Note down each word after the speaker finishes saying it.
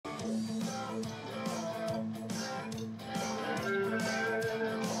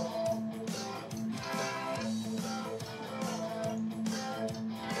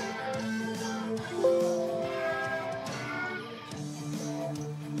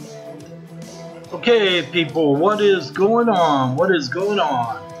Okay, people, what is going on? What is going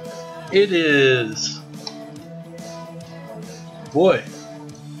on? It is, boy,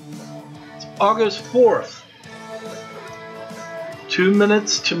 it's August 4th. 2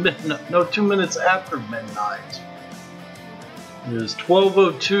 minutes to midnight. No, 2 minutes after midnight. It is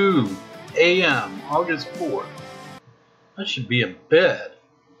 12:02 a.m. August 4th. I should be in bed.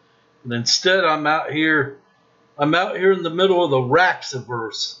 But instead, I'm out here in the middle of the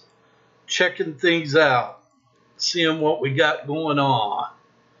Raxiverse, checking things out, seeing what we got going on.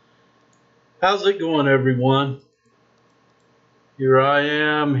 How's it going, everyone? Here I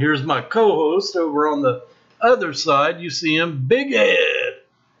am. Here's my co-host over on the other side. You see him, Big Ed,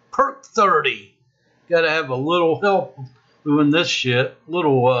 Perk 30. Got to have a little help doing this shit.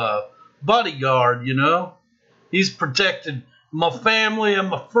 Little bodyguard, you know. He's protected my family and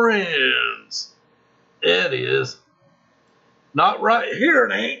my friends. It is. Not right here,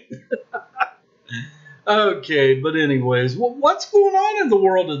 it ain't. Okay, but anyways, what's going on in the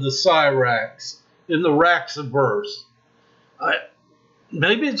world of the Cyrax, in the Raxiverse?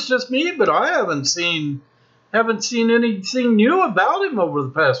 Maybe it's just me, but I haven't seen anything new about him over the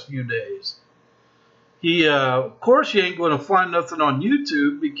past few days. He, of course, you ain't going to find nothing on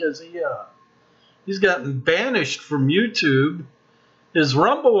YouTube because he's gotten banished from YouTube. His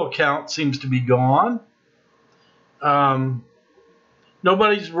Rumble account seems to be gone.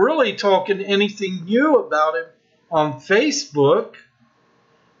 Nobody's really talking anything new about him on Facebook.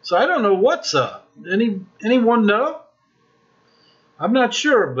 So I don't know what's up. Anyone know? I'm not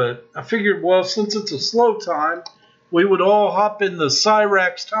sure, but I figured, well, since it's a slow time, we would all hop in the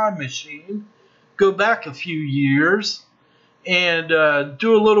Cyrax time machine, go back a few years, and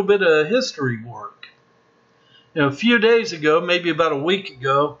do a little bit of history work. You know, a few days ago, maybe about a week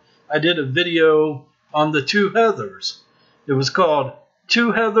ago, I did a video on the two Heathers. It was called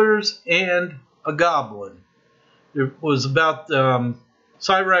Two Heathers and a Goblin. It was about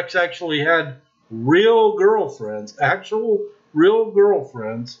Cyrax actually had real girlfriends, actual real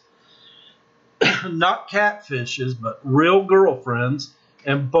girlfriends, not catfishes, but real girlfriends,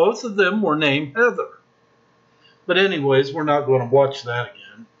 and both of them were named Heather. But anyways, we're not going to watch that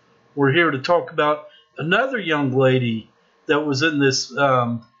again. We're here to talk about another young lady that was in this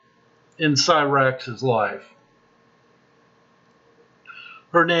in Cyrax's life.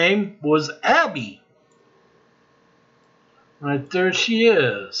 Her name was Abby. Right there she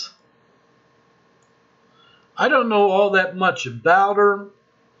is. I don't know all that much about her.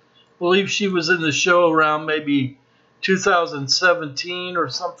 I believe she was in the show around maybe 2017 or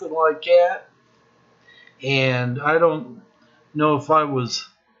something like that. And I don't know if I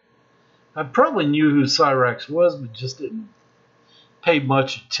probably knew who Cyrax was, but just didn't pay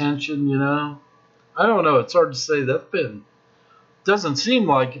much attention, you know. I don't know. It's hard to say. Doesn't seem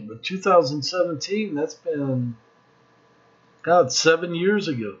like it, but 2017, that's been, God, 7 years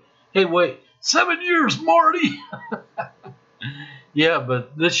ago. Hey, wait, 7 years, Marty! Yeah,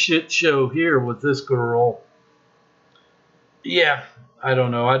 but this shit show here with this girl, yeah, I don't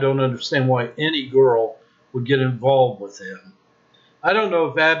know. I don't understand why any girl would get involved with him. I don't know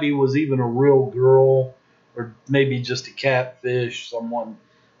if Abby was even a real girl or maybe just a catfish. Someone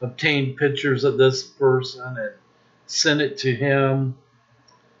obtained pictures of this person and sent it to him.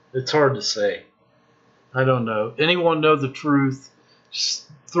 It's hard to say. I don't know. Anyone know the truth?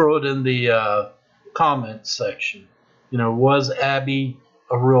 Just throw it in the comment section. You know, was Abby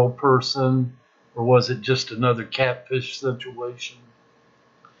a real person, or was it just another catfish situation?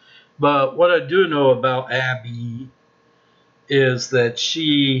 But what I do know about Abby is that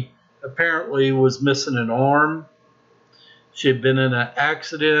she apparently was missing an arm. She had been in an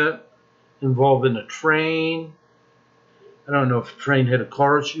accident involving a train. I don't know if a train hit a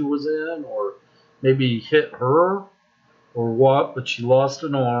car she was in, or maybe hit her, or what, but she lost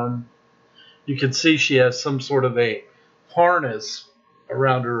an arm. You can see she has some sort of a harness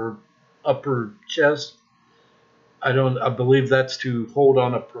around her upper chest. I believe that's to hold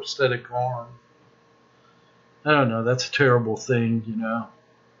on a prosthetic arm. I don't know, that's a terrible thing, you know.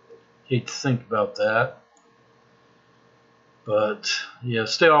 Hate to think about that. But, yeah,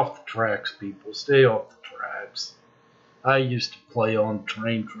 stay off the tracks, people. Stay off the tracks. I used to play on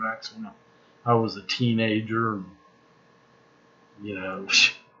train tracks when I was a teenager. And, you know,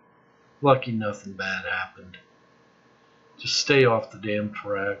 lucky nothing bad happened. Just stay off the damn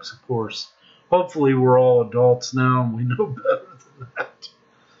tracks. Of course, hopefully we're all adults now and we know better than that.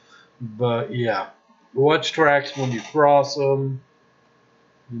 But, yeah, watch tracks when you cross them.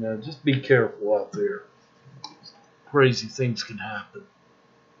 You know, just be careful out there. Crazy things can happen.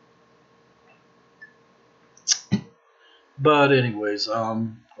 But anyways,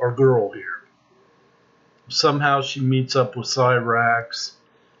 our girl here. somehow she meets up with Cyrax.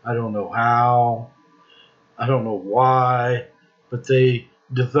 I don't know how. I don't know why. But they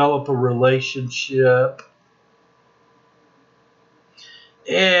develop a relationship.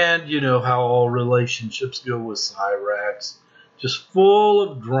 And you know how all relationships go with Cyrax. Just full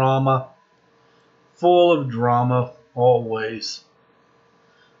of drama. Full of drama, always.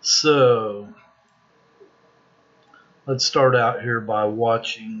 So, let's start out here by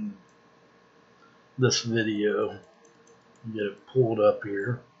watching this video. Get it pulled up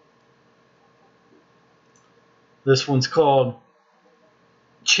here. This one's called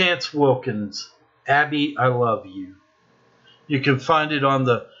Cyrax Wilkins, Abby, I Love You. You can find it on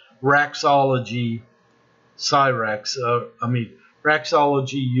the Raxology Raxology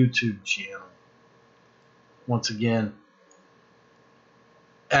YouTube channel. Once again,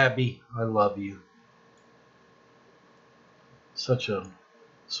 Abby, I love you. Such a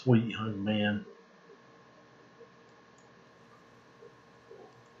sweet young man.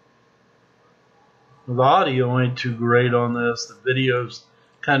 The audio ain't too great on this. The video's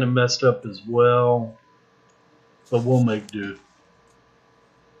kind of messed up as well. But we'll make do.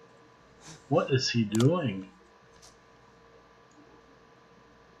 What is he doing?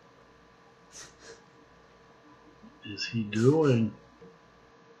 What is he doing?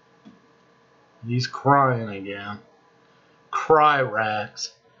 He's crying again.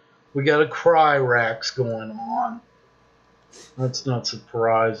 Cyrax. We got a Cyrax going on. That's not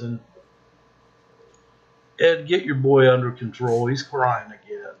surprising. Ed, get your boy under control. He's crying again.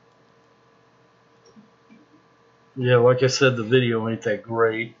 Yeah, like I said, the video ain't that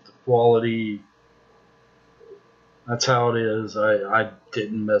great. The quality, that's how it is. I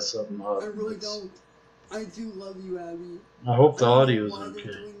didn't mess something up. I really don't. I do love you, Abby. I hope the audio is okay.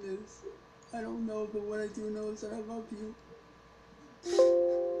 okay. I don't know, but what I do know is that I love you.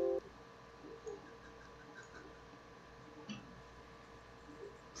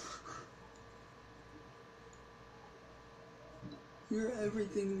 You're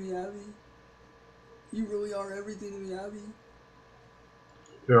everything to me, Abby. You really are everything to me, Abby.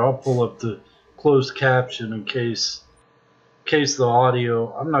 Here, I'll pull up the closed caption in case the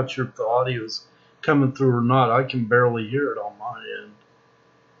audio, I'm not sure if the audio is coming through or not. I can barely hear it on my end.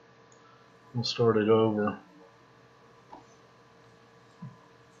 We'll start it over.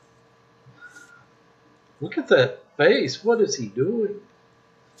 Look at that face. What is he doing?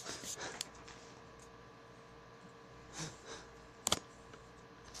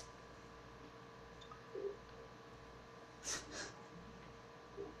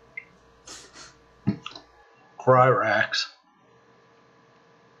 Cyrax.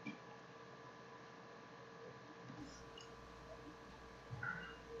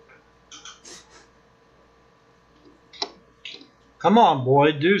 Come on,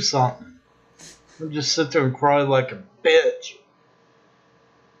 boy, do something. Don't just sit there and cry like a bitch.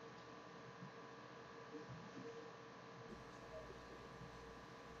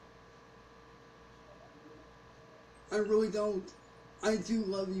 I really don't. I do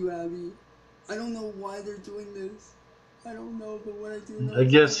love you, Abby. I don't know why they're doing this. I don't know, but what I do know I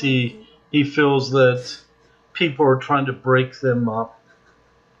guess he feels that people are trying to break them up.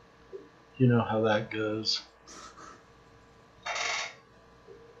 You know how that goes.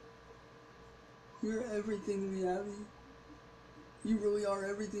 You're everything to me, Abby. You really are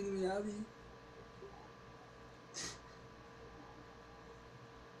everything to me, Abby.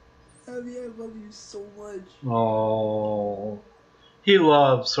 Abby, I love you so much. Oh, he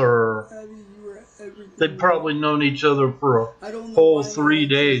loves her. Abby, you are everything. They've probably known each other for a whole 3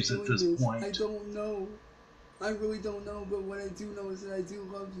 days at this point. I don't know. I really don't know, but what I do know is that I do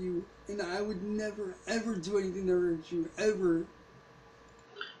love you, and I would never, ever do anything to hurt you, ever.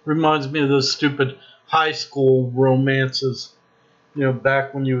 Reminds me of those stupid high school romances, you know,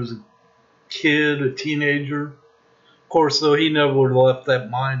 back when you was a kid, a teenager. Of course, though, he never left that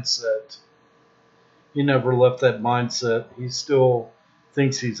mindset. He never left that mindset. He still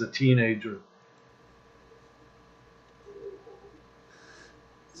thinks he's a teenager.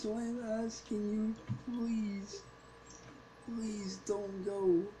 So I'm asking you, please, please don't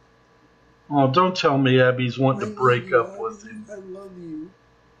go. Oh, don't tell me Abby's wanting to break up with him. I love you.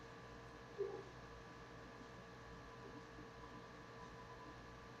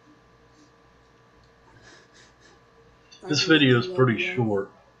 This video is pretty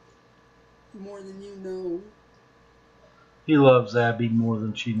short. More than you know. He loves Abby more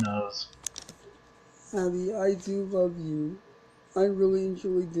than she knows. Abby, I do love you. I really and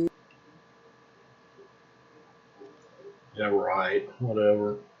truly do. Yeah, right.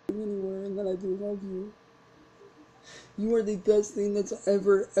 Whatever. Anywhere, and that I do love you. You are the best thing that's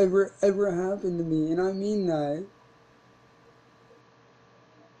ever happened to me, and I mean that.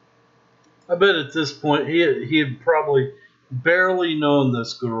 I bet at this point he had probably barely known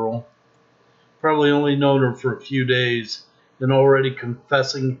this girl, probably only known her for a few days, and already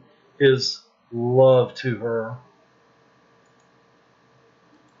confessing his love to her.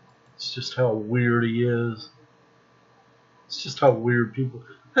 It's just how weird he is. It's just how weird people.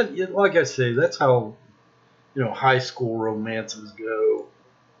 Like I say, that's how, high school romances go.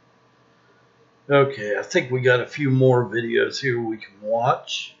 Okay, I think we got a few more videos here we can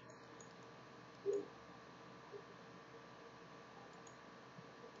watch.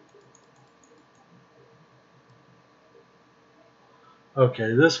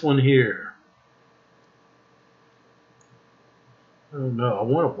 Okay, this one here. Oh no, I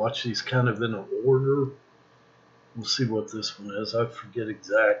want to watch these kind of in order. We'll see what this one is. I forget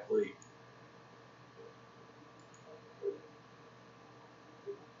exactly.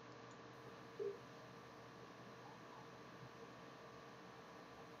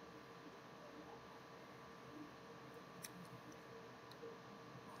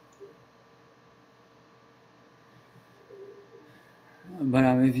 But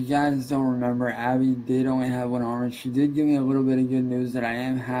if you guys don't remember, Abby did only have one arm, and she did give me a little bit of good news that I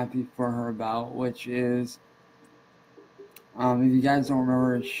am happy for her about, which is, if you guys don't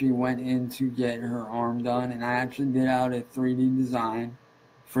remember, she went in to get her arm done, and I actually did out a 3D design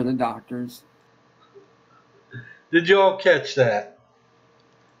for the doctors. Did you all catch that?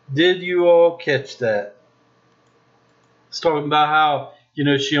 Did you all catch that? It's talking about how,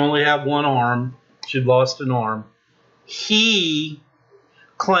 she only had one arm. She'd lost an arm. He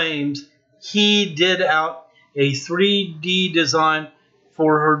claims he did out a 3D design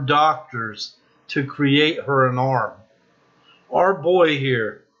for her doctors to create her an arm. Our boy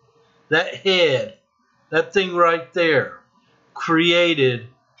here, that head, that thing right there,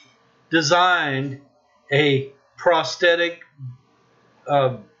 designed a prosthetic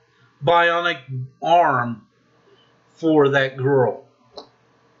bionic arm for that girl.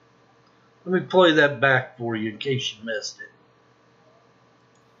 Let me play that back for you in case you missed it.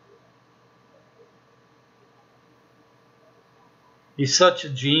 He's such a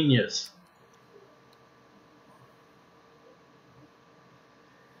genius.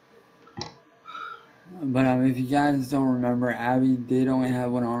 But if you guys don't remember, Abby did only have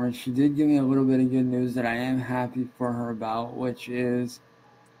one arm, and she did give me a little bit of good news that I am happy for her about, which is,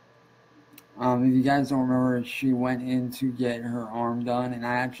 if you guys don't remember, she went in to get her arm done, and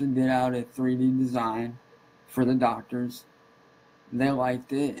I actually did out a 3D design for the doctors. They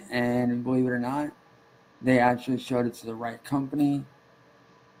liked it, and believe it or not, they actually showed it to the right company.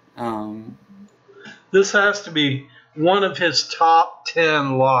 This has to be one of his top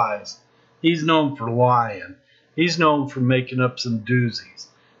 10 lies. He's known for lying. He's known for making up some doozies.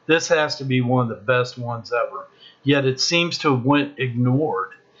 This has to be one of the best ones ever. Yet it seems to have went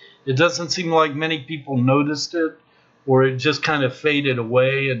ignored. It doesn't seem like many people noticed it, or it just kind of faded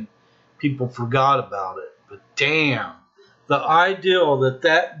away and people forgot about it. But damn, the ideal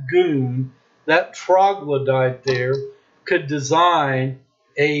that goon, that troglodyte there, could design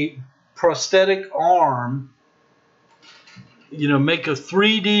a prosthetic arm, make a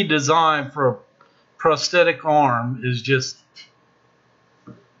 3D design for a prosthetic arm is just,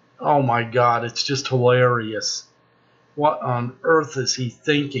 oh my God, it's just hilarious. What on earth is he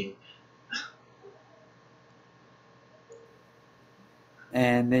thinking?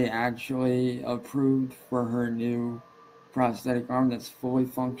 And they actually approved for her new prosthetic arm that's fully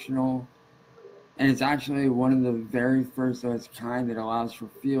functional. And it's actually one of the very first of its kind that allows for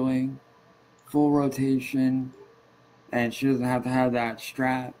feeling, full rotation, and she doesn't have to have that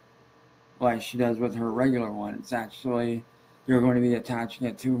strap like she does with her regular one. It's actually, you're going to be attaching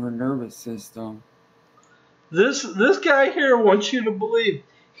it to her nervous system. This guy here wants you to believe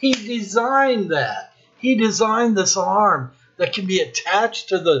he designed that. He designed this arm that can be attached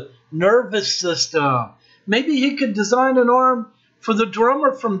to the nervous system. Maybe he could design an arm for the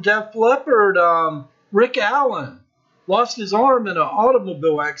drummer from Def Leppard, Rick Allen. Lost his arm in an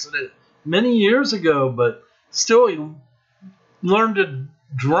automobile accident many years ago, but still he learned to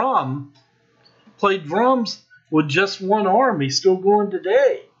play drums with just one arm. He's still going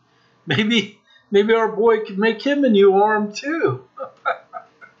today. Maybe our boy could make him a new arm too.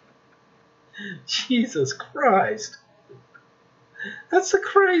 Jesus Christ. That's the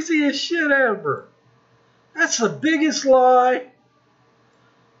craziest shit ever. That's the biggest lie.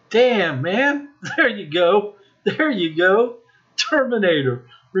 Damn, man. There you go. There you go. Terminator.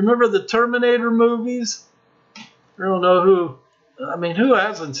 Remember the Terminator movies? I don't know who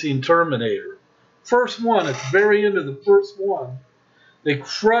hasn't seen Terminator? First one, at the very end of the first one, they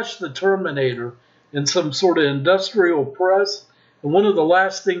crush the Terminator in some sort of industrial press, and one of the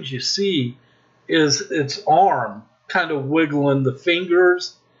last things you see is its arm kind of wiggling, the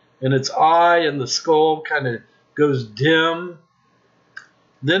fingers, and its eye and the skull kind of goes dim.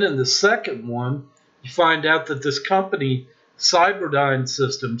 Then in the second one, you find out that this company, Cyberdyne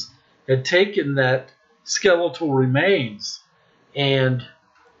Systems, had taken that skeletal remains and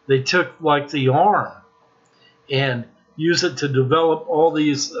they took like the arm and used it to develop all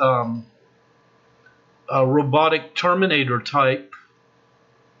these robotic Terminator type.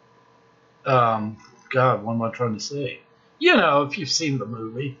 God, what am I trying to say? You know, if you've seen the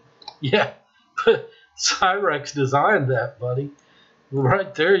movie. Yeah, but Cyrax designed that, buddy.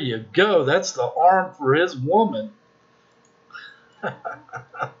 Right there you go. That's the arm for his woman.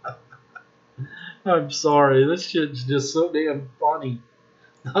 I'm sorry. This shit's just so damn funny.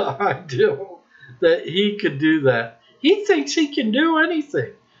 The idea that he could do that. He thinks he can do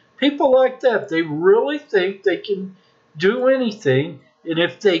anything. People like that, they really think they can do anything. And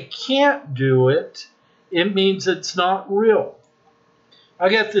if they can't do it, it means it's not real. I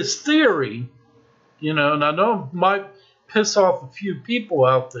got this theory, you know, and I know it might piss off a few people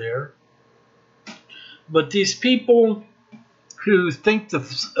out there, but these people who think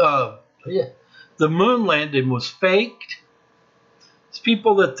the moon landing was faked, these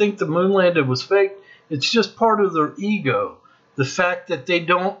people that think the moon landing was fake, it's just part of their ego. The fact that they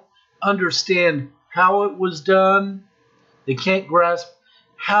don't understand how it was done, they can't grasp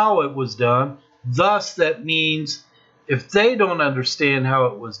how it was done. Thus, that means if they don't understand how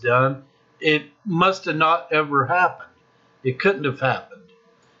it was done, it must have not ever happened. It couldn't have happened.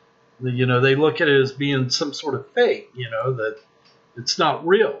 You know, they look at it as being some sort of fake, you know, that it's not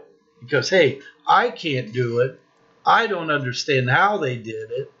real. Because, hey, I can't do it. I don't understand how they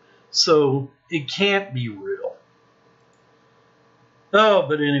did it. So it can't be real. Oh,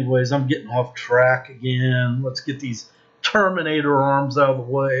 but anyways, I'm getting off track again. Let's get these Terminator arms out of the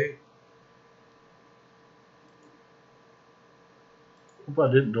way. Hope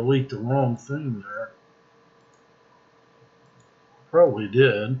I didn't delete the wrong thing there. Probably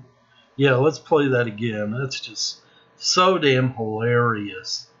did. Yeah, let's play that again. That's just so damn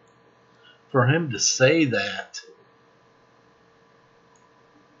hilarious for him to say that.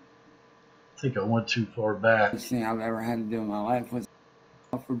 I think I went too far back. The best thing I've ever had to do in my life was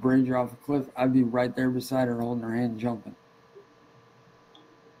off a bridge or off a cliff. I'd be right there beside her holding her hand jumping.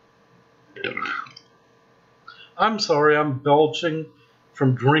 I'm sorry, I'm belching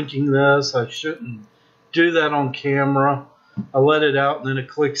from drinking this. I shouldn't do that on camera. I let it out and then it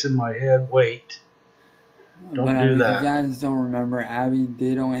clicks in my head. Wait. Don't do that. If you guys don't remember, Abby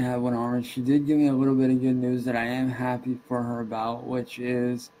did only have one arm, and she did give me a little bit of good news that I am happy for her about, which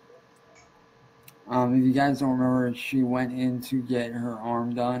is, if you guys don't remember, she went in to get her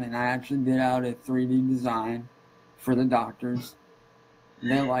arm done, and I actually did out a 3D design for the doctors.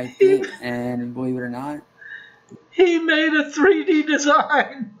 They liked it, and believe it or not, he made a 3D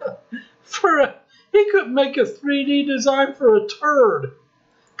design for a... He could make a 3D design for a turd.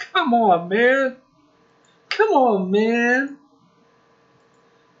 Come on, man. Come on, man.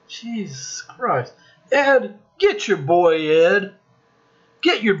 Jesus Christ. Ed, get your boy, Ed.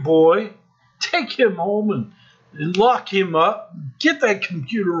 Get your boy. Take him home and lock him up. Get that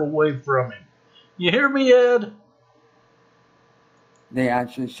computer away from him. You hear me, Ed? They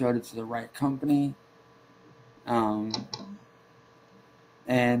actually showed it to the right company.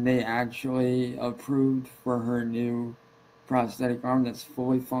 And they actually approved for her new prosthetic arm that's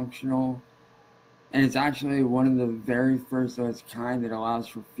fully functional. And it's actually one of the very first of its kind that allows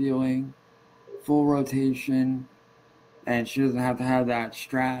for feeling, full rotation, and she doesn't have to have that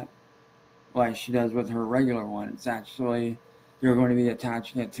strap like she does with her regular one. It's actually, you're going to be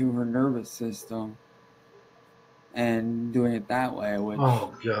attaching it to her nervous system and doing it that way, which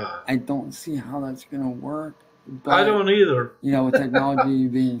oh, God. I don't see how that's going to work. But, I don't either. You know, with technology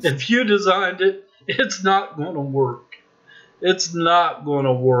being... If you designed it, it's not going to work. It's not going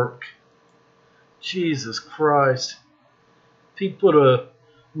to work. Jesus Christ. If he put a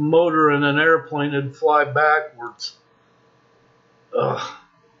motor in an airplane, it'd fly backwards. Ugh.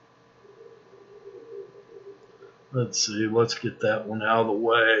 Let's see. Let's get that one out of the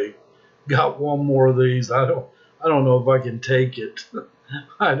way. Got one more of these. I don't know if I can take it.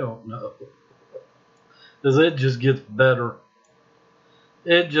 I don't know. Because it just gets better.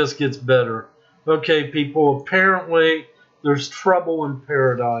 It just gets better. Okay, people, apparently there's trouble in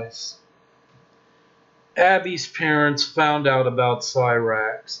paradise. Abby's parents found out about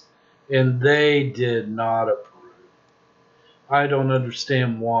Cyrax, and they did not approve. I don't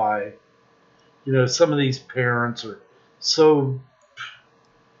understand why. You know, some of these parents are so,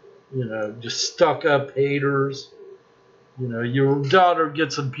 just stuck up haters. You know, your daughter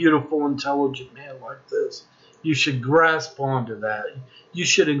gets a beautiful, intelligent man like this. You should grasp onto that. You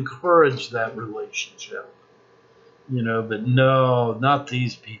should encourage that relationship. You know, but no, not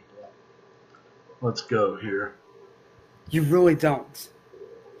these people. Let's go here. You really don't.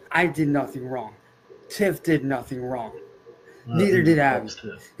 I did nothing wrong. Tiff did nothing wrong. Neither did Abby.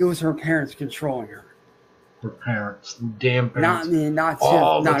 It was her parents controlling her. Her parents. The damn parents. Not me, not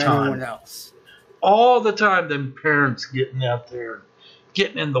Tiff, not anyone else. All the time, them parents getting out there,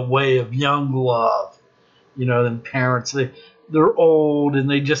 getting in the way of young love. You know, them parents, they're old and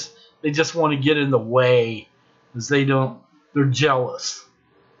they just want to get in the way because they're jealous.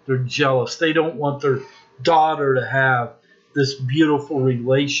 They're jealous. They don't want their daughter to have this beautiful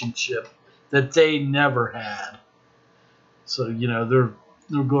relationship that they never had. So, you know,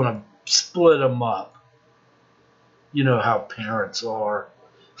 they're going to split them up. You know how parents are.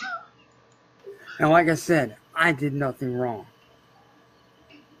 And like I said, I did nothing wrong.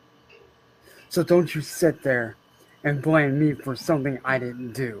 So don't you sit there and blame me for something I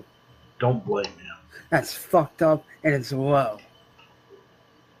didn't do. Don't blame him. That's fucked up and it's low.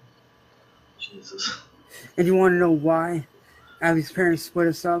 Jesus. And you want to know why Abby's parents split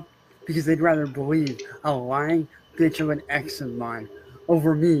us up? Because they'd rather believe a lying bitch of an ex of mine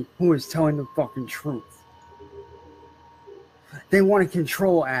over me who was telling the fucking truth. They want to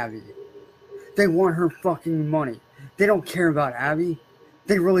control Abby. They want her fucking money. They don't care about Abby.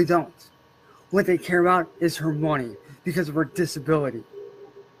 They really don't. What they care about is her money because of her disability.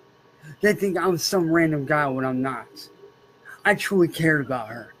 They think I'm some random guy when I'm not. I truly cared about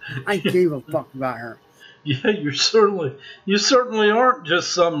her. I gave a fuck about her. Yeah, you certainly aren't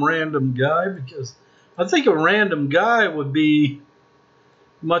just some random guy, because I think a random guy would be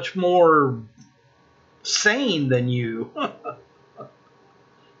much more sane than you.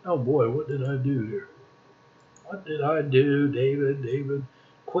 Oh boy, what did I do here? What did I do, David? David,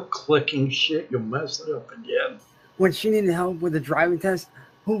 quit clicking shit. You'll mess it up again. When she needed help with the driving test,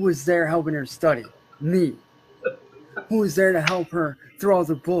 who was there helping her study? Me. Who was there to help her through all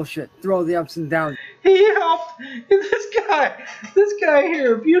the bullshit, through all the ups and downs? He helped this guy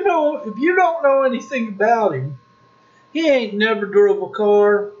here. If you don't know anything about him, he ain't never drove a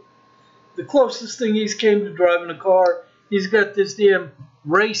car. The closest thing he's came to driving a car, he's got this damn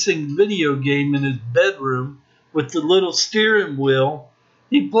racing video game in his bedroom with the little steering wheel.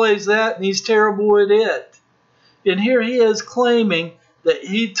 He plays that and he's terrible at it. And here he is claiming that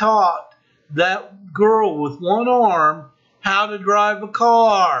he taught that girl with one arm how to drive a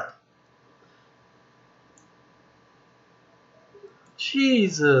car.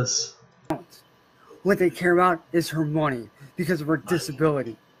 Jesus. What they care about is her money because of her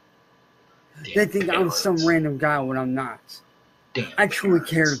disability. They think I'm some random guy when I'm not. I truly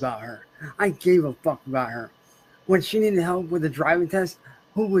cared about her. I gave a fuck about her. When she needed help with the driving test,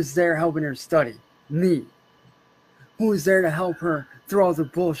 who was there helping her study? Me. Who was there to help her through all the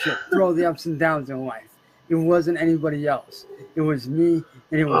bullshit, through all the ups and downs in life? It wasn't anybody else. It was me,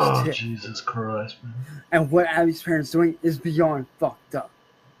 and it was Tiff. Jesus Christ, man. And what Abby's parents doing is beyond fucked up.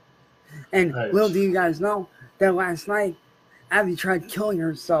 And little do you guys know that last night, Abby tried killing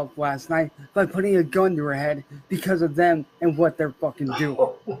herself last night by putting a gun to her head because of them and what they're fucking doing.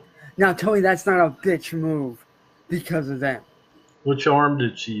 Now tell me that's not a bitch move because of them. Which arm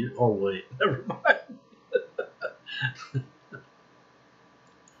did she... Oh, wait. Never mind.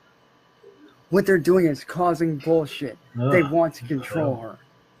 What they're doing is causing bullshit. They want to control her.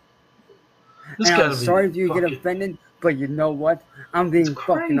 And I'm sorry if you get offended, but you know what? I'm being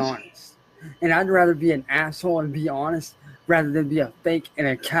fucking honest. And I'd rather be an asshole and be honest rather than be a fake and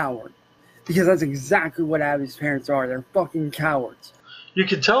a coward. Because that's exactly what Abby's parents are. They're fucking cowards. You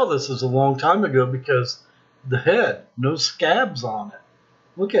can tell this is a long time ago because the head, no scabs on it.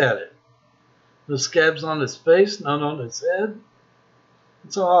 Look at it. No scabs on his face, none on his head.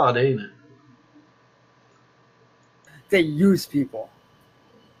 It's odd, ain't it? They use people.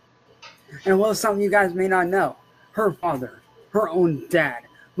 And well, something you guys may not know. Her father, her own dad,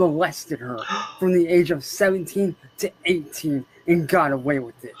 molested her from the age of 17 to 18 and got away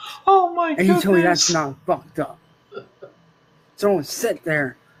with it. Oh my goodness. And you told me that's not fucked up. So don't sit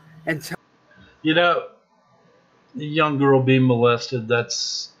there and tell... You know, a young girl being molested,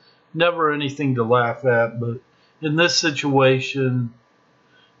 that's never anything to laugh at, but in this situation,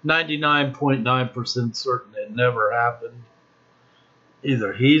 99.9% certain it never happened.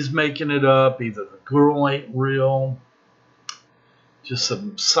 Either he's making it up, either the girl ain't real. Just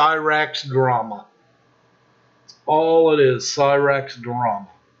some Cyrax drama. That's all it is, Cyrax drama.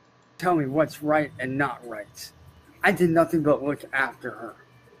 tell me what's right and not right. I did nothing but look after her.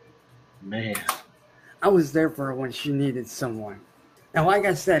 Man. I was there for her when she needed someone. And like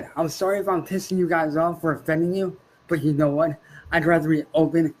I said, I'm sorry if I'm pissing you guys off or offending you, but you know what? I'd rather be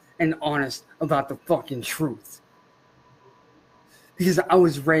open and honest about the fucking truth. Because I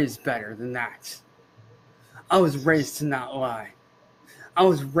was raised better than that. I was raised to not lie. I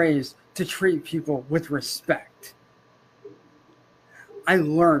was raised to treat people with respect. I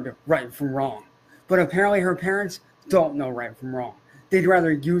learned right from wrong. But apparently her parents don't know right from wrong. They'd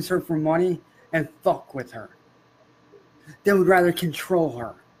rather use her for money and fuck with her. They would rather control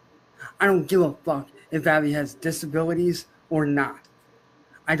her. I don't give a fuck if Abby has disabilities or not.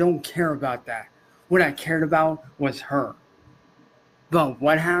 I don't care about that. What I cared about was her. But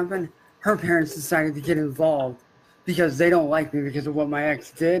what happened? Her parents decided to get involved because they don't like me because of what my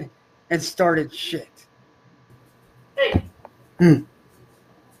ex did and started shit. Hey. Hmm.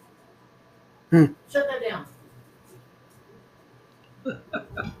 Shut that down.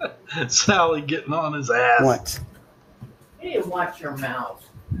 Sally getting on his ass. What? You need to watch your mouth.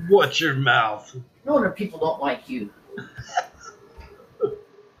 Watch your mouth. No wonder people don't like you.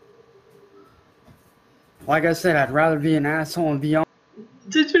 Like I said, I'd rather be an asshole and be on.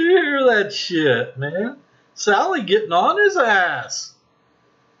 Did you hear that shit, man? Sally getting on his ass.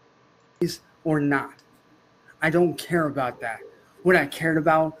 Or not. I don't care about that. What I cared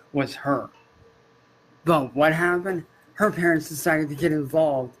about was her. But what happened? Her parents decided to get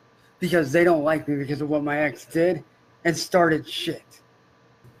involved because they don't like me because of what my ex did and started shit.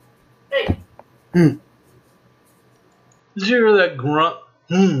 Hey. Did you hear that grunt?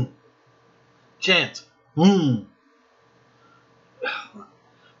 Chance.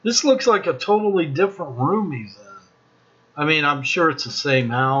 This looks like a totally different room he's in. I mean, I'm sure it's the same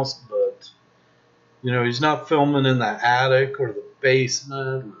house, but, you know, he's not filming in the attic or the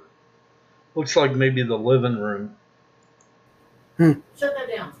basement. Looks like maybe the living room. Shut that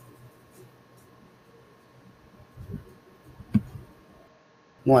down.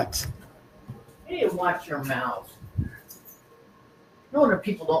 What? You need to watch your mouth. No wonder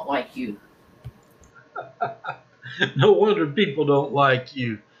people don't like you. No wonder people don't like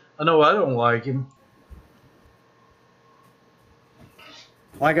you. I know I don't like him.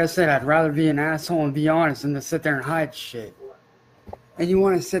 Like I said, I'd rather be an asshole and be honest than to sit there and hide shit. And you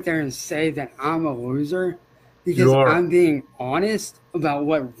want to sit there and say that I'm a loser because I'm being honest about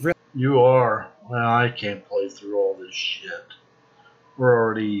what really... You are. Well, I can't play through all this shit. We're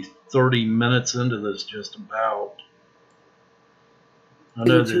already 30 minutes into this, just about. I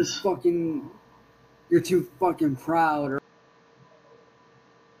know this. You're too fucking proud or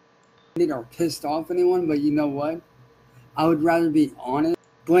pissed off anyone, but you know what? I would rather be honest.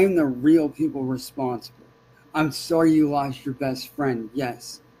 Blame the real people responsible. I'm sorry you lost your best friend,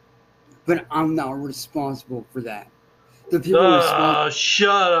 yes. But I'm not responsible for that. The people responsible...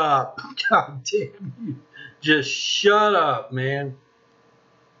 Shut up. God damn you. Just shut up, man.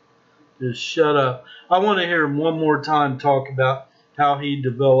 Just shut up. I want to hear him one more time talk about how he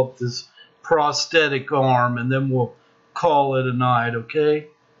developed this prosthetic arm, and then we'll call it a night, okay?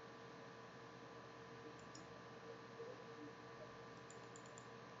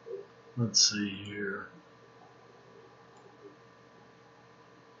 Let's see here.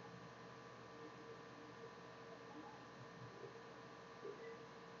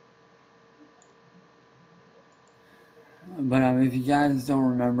 But if you guys don't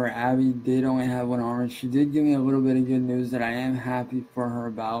remember, Abby did only have one arm. She did give me a little bit of good news that I am happy for her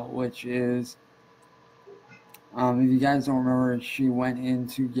about, which is, if you guys don't remember, she went in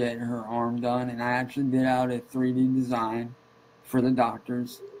to get her arm done, and I actually did out a 3D design for the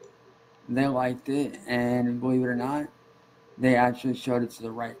doctors. They liked it, and believe it or not, they actually showed it to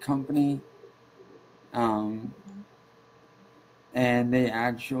the right company. And they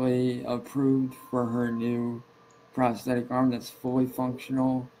actually approved for her new prosthetic arm that's fully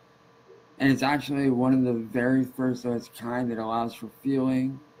functional, and it's actually one of the very first of its kind that allows for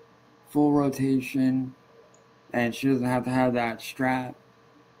feeling, full rotation, and she doesn't have to have that strap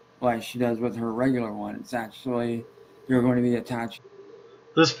like she does with her regular one. It's actually, you're going to be attached.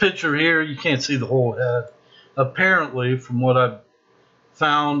 This picture here, you can't see the whole head. Apparently, from what I've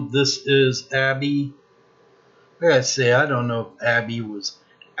found, this is Abby. I gotta say, I don't know if Abby was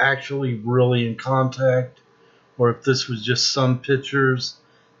actually really in contact, or if this was just some pictures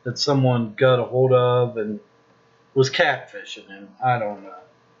that someone got a hold of and was catfishing him. I don't know.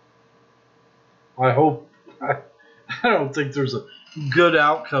 I hope... I don't think there's a good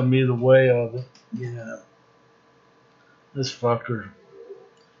outcome either way of it. Yeah. This fucker.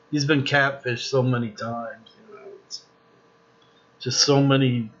 He's been catfished so many times. You know, it's just so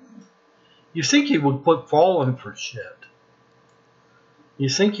many You think he would quit falling for shit. You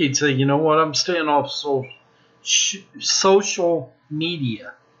think he'd say, you know what, I'm staying off social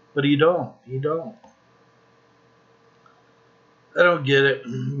media. But he don't. He don't. I don't get it.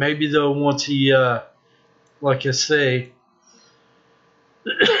 Maybe, though, once he, like I say,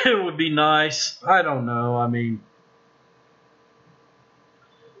 it would be nice. I don't know. I mean,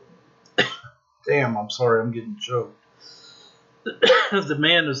 damn, I'm sorry. I'm getting choked. The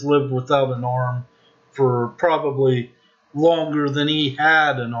man has lived without an arm for probably longer than he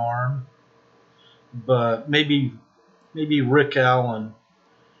had an arm. But maybe Rick Allen,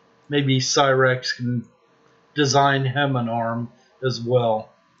 maybe Cyrax can design him an arm as well.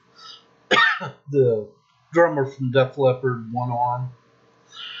 The drummer from Def Leppard, one arm.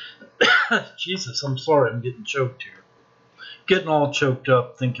 Jesus, I'm sorry, I'm getting choked here. Getting all choked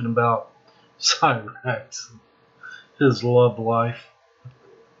up thinking about Cyrax, his love life.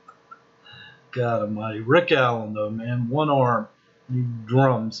 God almighty. Rick Allen, though, man, one arm, he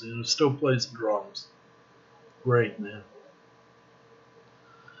drums, and still plays drums. Great, man.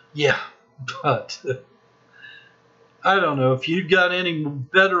 Yeah, but I don't know if you got any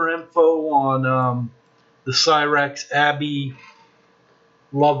better info on the Cyrax Abbey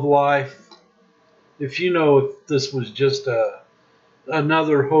love life. If you know if this was just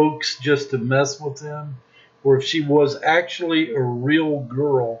another hoax just to mess with him, or if she was actually a real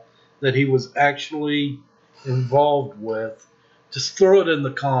girl that he was actually involved with, just throw it in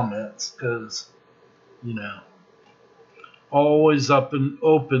the comments, because, you know, always up and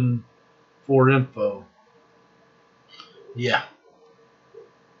open for info. Yeah.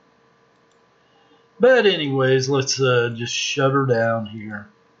 But anyways, let's just shut her down here.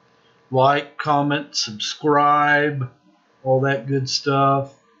 Like, comment, subscribe, all that good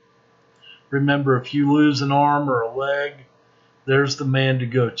stuff. Remember, if you lose an arm or a leg, there's the man to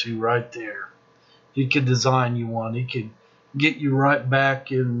go to right there. He could design you one. He could get you right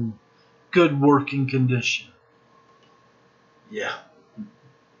back in good working condition. Yeah.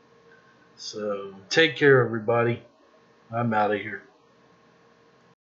 So, take care, everybody. I'm out of here.